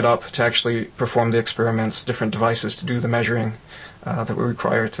detectors set up to actually perform the experiments, different devices to do the measuring that we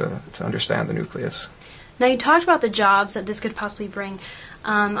require to understand the nucleus. Now, you talked about the jobs that this could possibly bring.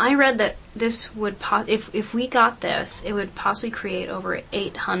 I read that this would, if we got this, it would possibly create over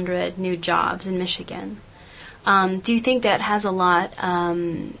 800 new jobs in Michigan. Do you think that has a lot,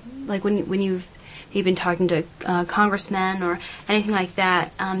 like when you've been talking to congressmen or anything like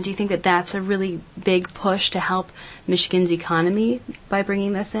that, do you think that that's a really big push to help Michigan's economy by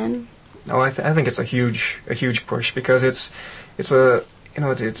bringing this in? Oh, I think it's a huge push, because it's a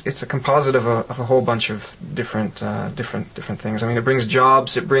composite of a whole bunch of different things. It brings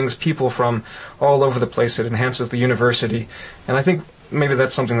jobs, it brings people from all over the place, it enhances the university, and I think maybe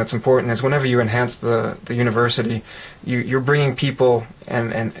that's something that's important, is whenever you enhance the university, you're bringing people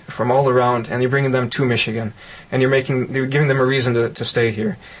and from all around, and you're bringing them to Michigan, and you're giving them a reason to stay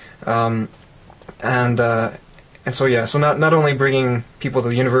here, so not only bringing people to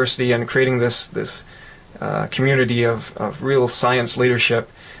the university and creating this community of real science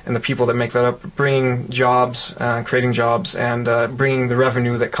leadership and the people that make that up, bringing jobs, creating jobs, and bringing the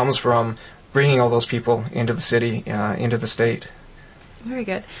revenue that comes from bringing all those people into the city, into the state. Very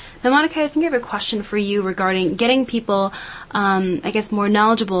good. Now, Monica, I think I have a question for you regarding getting people, more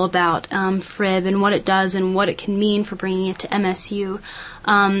knowledgeable about FRIB and what it does and what it can mean for bringing it to MSU.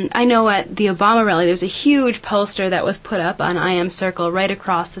 I know at the Obama rally there's a huge poster that was put up on I Am Circle right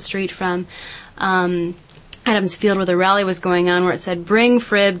across the street from Adams Field where the rally was going on, where it said, "Bring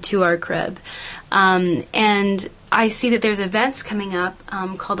FRIB to our crib." And I see that there's events coming up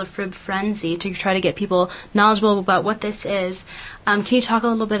called the FRIB Frenzy to try to get people knowledgeable about what this is. Can you talk a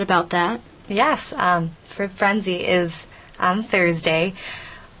little bit about that? Yes. FRIB Frenzy is on Thursday.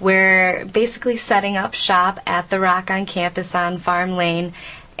 We're basically setting up shop at the Rock on campus on Farm Lane,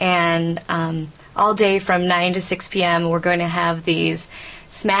 and all day from 9 to 6 p.m. we're going to have these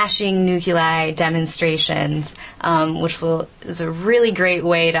smashing nuclei demonstrations, which is a really great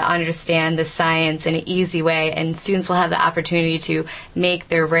way to understand the science in an easy way, and students will have the opportunity to make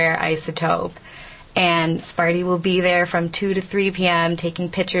their rare isotope. And Sparty will be there from 2 to 3 p.m. taking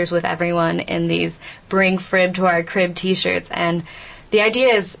pictures with everyone in these Bring FRIB to Our Crib t-shirts. And the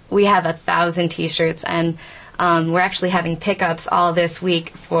idea is we have 1,000 t-shirts, and We're actually having pickups all this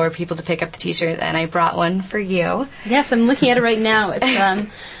week for people to pick up the T-shirts, and I brought one for you. Yes, I'm looking at it right now. It's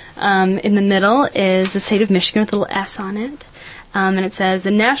in the middle is the state of Michigan with a little S on it. And it says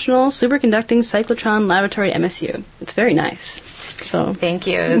the National Superconducting Cyclotron Laboratory MSU. It's very nice. So thank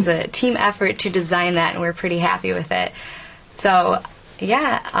you. It was a team effort to design that, and we're pretty happy with it. So,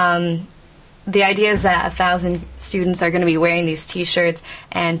 yeah, the idea is that 1,000 students are going to be wearing these T-shirts,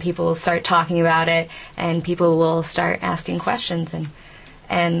 and people will start talking about it, and people will start asking questions,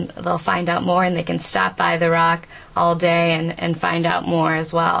 and they'll find out more, and they can stop by the Rock all day and find out more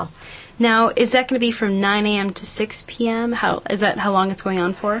as well. Now, is that going to be from 9 a.m. to 6 p.m.? Is that how long it's going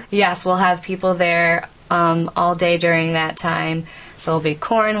on for? Yes, we'll have people there all day during that time. There'll be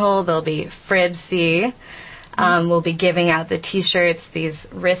cornhole, there'll be Frib-C. We'll be giving out the T-shirts, these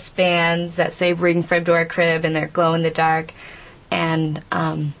wristbands that say "Bring Frib to our crib," and they're glow in the dark, and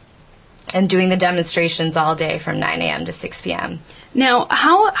doing the demonstrations all day from 9 a.m. to 6 p.m. Now,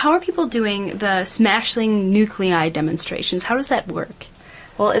 how are people doing the Smashing Nuclei demonstrations? How does that work?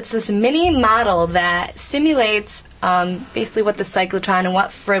 Well, it's this mini model that simulates basically what the cyclotron and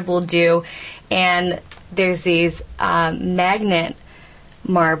what Frib will do, and there's these magnet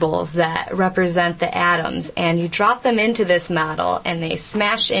marbles that represent the atoms, and you drop them into this model, and they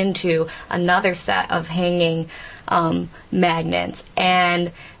smash into another set of hanging magnets,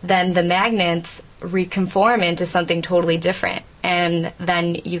 and then the magnets reconform into something totally different, and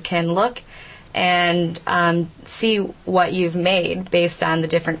then you can look and see what you've made based on the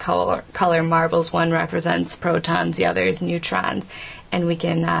different color marbles. One represents protons, the other is neutrons, and we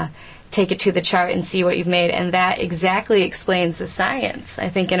can take it to the chart and see what you've made, and that exactly explains the science, I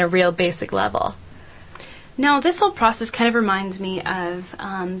think, in a real basic level. Now, this whole process kind of reminds me of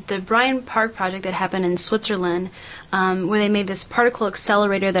the Bryant Park project that happened in Switzerland, where they made this particle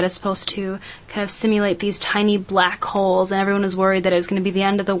accelerator that is supposed to kind of simulate these tiny black holes, and everyone was worried that it was going to be the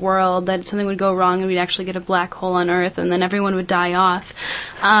end of the world, that something would go wrong and we'd actually get a black hole on Earth, and then everyone would die off.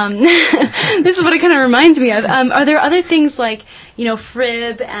 This is what it kind of reminds me of. Are there other things like,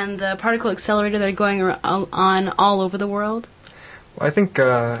 Frib and the particle accelerator that are going on all over the world? Well, I think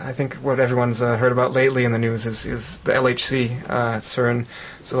what everyone's heard about lately in the news is the LHC at CERN,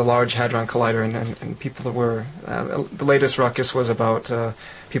 so the Large Hadron Collider, and people that were the latest ruckus was about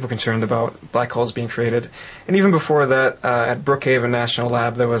people concerned about black holes being created, and even before that, at Brookhaven National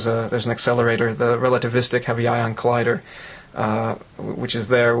Lab there's an accelerator, the Relativistic Heavy Ion Collider, which is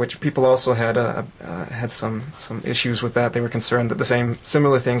there, which people also had some issues with that. They were concerned that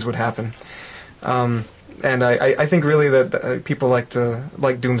similar things would happen. And I think really that people like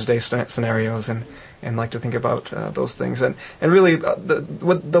doomsday scenarios and like to think about those things. And really,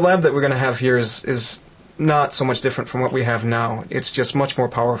 the lab that we're going to have here is not so much different from what we have now. It's just much more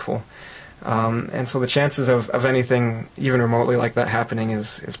powerful. And so the chances of anything even remotely like that happening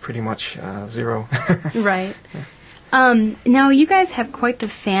is pretty much zero. Right. Now, you guys have quite the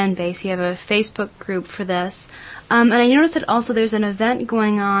fan base. You have a Facebook group for this. And I noticed that also there's an event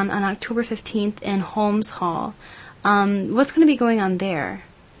going on October 15th in Holmes Hall. What's going to be going on there?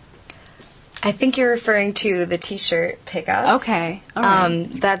 I think you're referring to the T-shirt pickup. Okay. All right.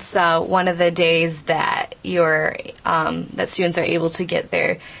 That's one of the days that that students are able to get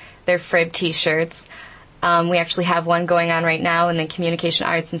their Frib T-shirts. We actually have one going on right now in the Communication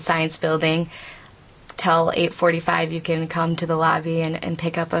Arts and Science Building. Till 8:45 you can come to the lobby and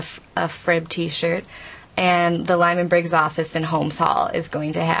pick up a Frib T-shirt. And the Lyman Briggs office in Holmes Hall is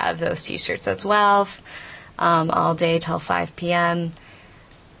going to have those T-shirts as well, all day till 5 p.m.,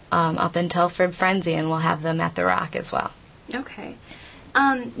 up until Frib Frenzy, and we'll have them at the Rock as well. Okay.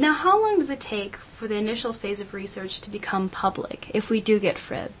 Now, how long does it take for the initial phase of research to become public, if we do get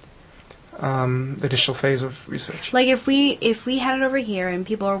Frib? The initial phase of research? Like if we had it over here and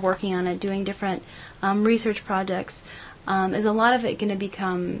people are working on it, doing different research projects, is a lot of it going to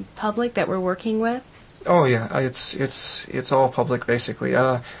become public that we're working with? Oh yeah, it's all public basically.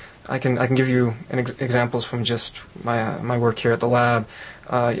 I can give you examples from just my work here at the lab.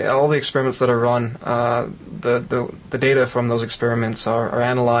 All the experiments that are run, the data from those experiments are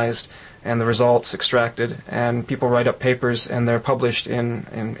analyzed and the results extracted, and people write up papers and they're published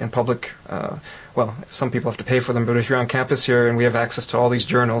in public. Well, some people have to pay for them, but if you're on campus here and we have access to all these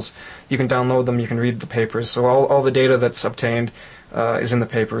journals, you can download them, you can read the papers. So all the data that's obtained is in the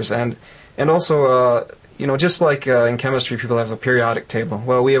papers, and also just like in chemistry, people have a periodic table.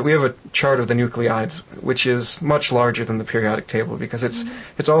 Well, we have a chart of the nucleides, which is much larger than the periodic table because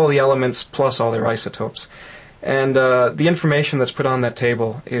it's all the elements plus all their isotopes. And the information that's put on that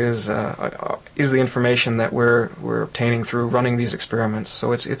table is the information that we're obtaining through running these experiments.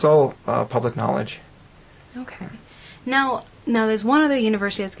 So it's all public knowledge. Okay. Now there's one other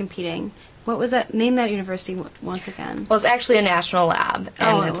university that's competing. What was that? Name that university once again. Well, it's actually a national lab,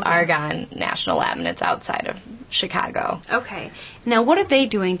 and it's Argonne National Lab, and it's outside of Chicago. Okay. Now, what are they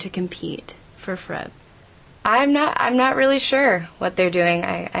doing to compete for FRIB? I'm not really sure what they're doing.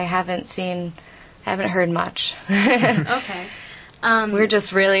 I haven't heard much. Okay. We're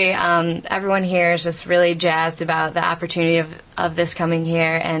just really, everyone here is just really jazzed about the opportunity of this coming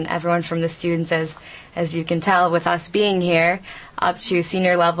here, and everyone from the students, as you can tell with us being here, up to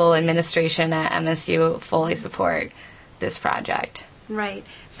senior level administration at MSU fully support this project. Right.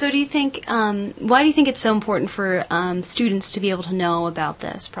 So do you think, why do you think it's so important for students to be able to know about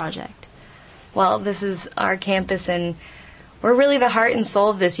this project? Well, this is our campus, and we're really the heart and soul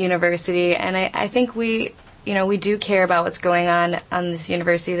of this university, and I think we do care about what's going on this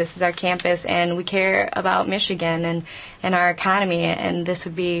university. This is our campus, and we care about Michigan and our economy, and this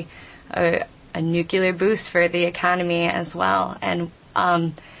would be a nuclear boost for the economy as well. And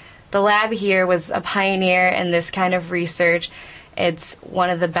the lab here was a pioneer in this kind of research. It's one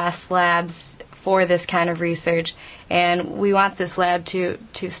of the best labs for this kind of research, and we want this lab to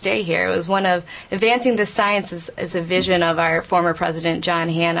stay here. It was one of advancing the science is a vision of our former president, John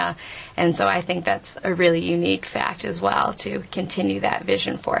Hanna, and so I think that's a really unique fact as well, to continue that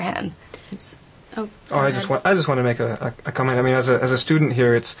vision for him. I just want to make a comment. I mean, as a student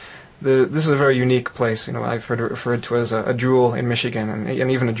here, this is a very unique place. I've heard it referred to as a jewel in Michigan,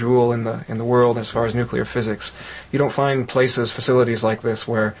 and even a jewel in the world as far as nuclear physics. You don't find facilities like this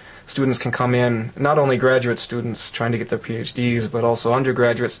where students can come in, not only graduate students trying to get their PhDs, but also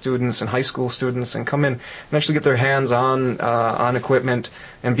undergraduate students and high school students, and come in and actually get their hands on equipment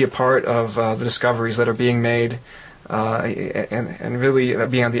and be a part of the discoveries that are being made, and really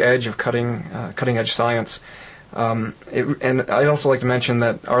be on the edge of cutting edge science. And I'd also like to mention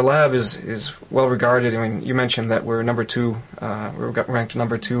that our lab is well regarded. I mean, you mentioned that we're number 2, we're ranked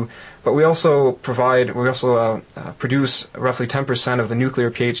number 2, but we also produce roughly 10% of the nuclear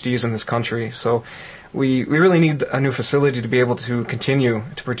PhDs in this country. So we really need a new facility to be able to continue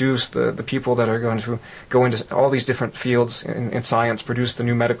to produce the people that are going to go into all these different fields in science, produce the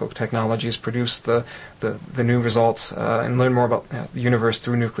new medical technologies, produce the new results, and learn more about the universe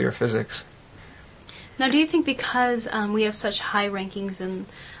through nuclear physics. Now, do you think because we have such high rankings in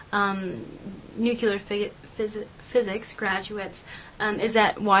nuclear physics graduates, is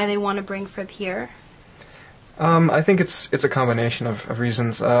that why they want to bring FRIB here? I think it's a combination of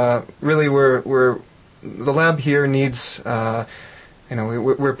reasons. Really, the lab here needs,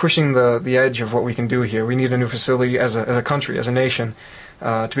 we're pushing the edge of what we can do here. We need a new facility as a country, as a nation,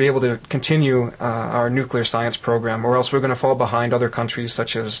 to be able to continue our nuclear science program, or else we're going to fall behind other countries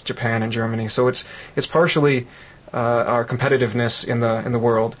such as Japan and Germany. So it's partially our competitiveness in the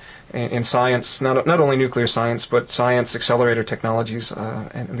world in science, not only nuclear science, but science accelerator technologies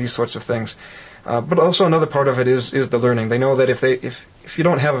and these sorts of things. But also another part of it is the learning. They know that if you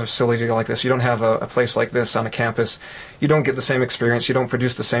don't have a facility like this, you don't have a place like this on a campus, you don't get the same experience, you don't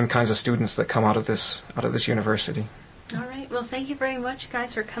produce the same kinds of students that come out of this university. All right. Well, thank you very much,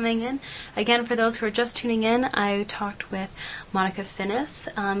 guys, for coming in. Again, for those who are just tuning in, I talked with Monica Finnis,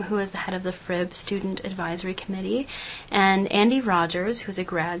 who is the head of the FRIB Student Advisory Committee, and Andy Rogers, who's a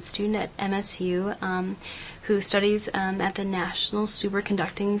grad student at MSU, who studies at the National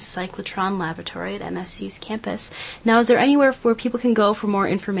Superconducting Cyclotron Laboratory at MSU's campus. Now, is there anywhere where people can go for more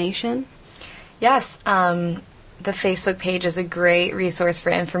information? Yes. The Facebook page is a great resource for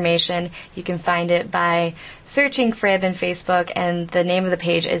information. You can find it by searching FRIB in Facebook, and the name of the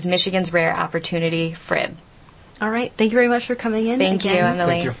page is Michigan's Rare Opportunity FRIB. All right. Thank you very much for coming in. Thank you,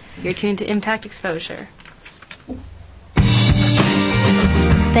 Emily. Thank you. You're tuned to Impact Exposure.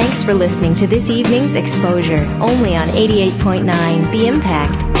 Thanks for listening to this evening's Exposure, only on 88.9 The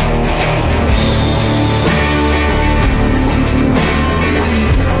Impact.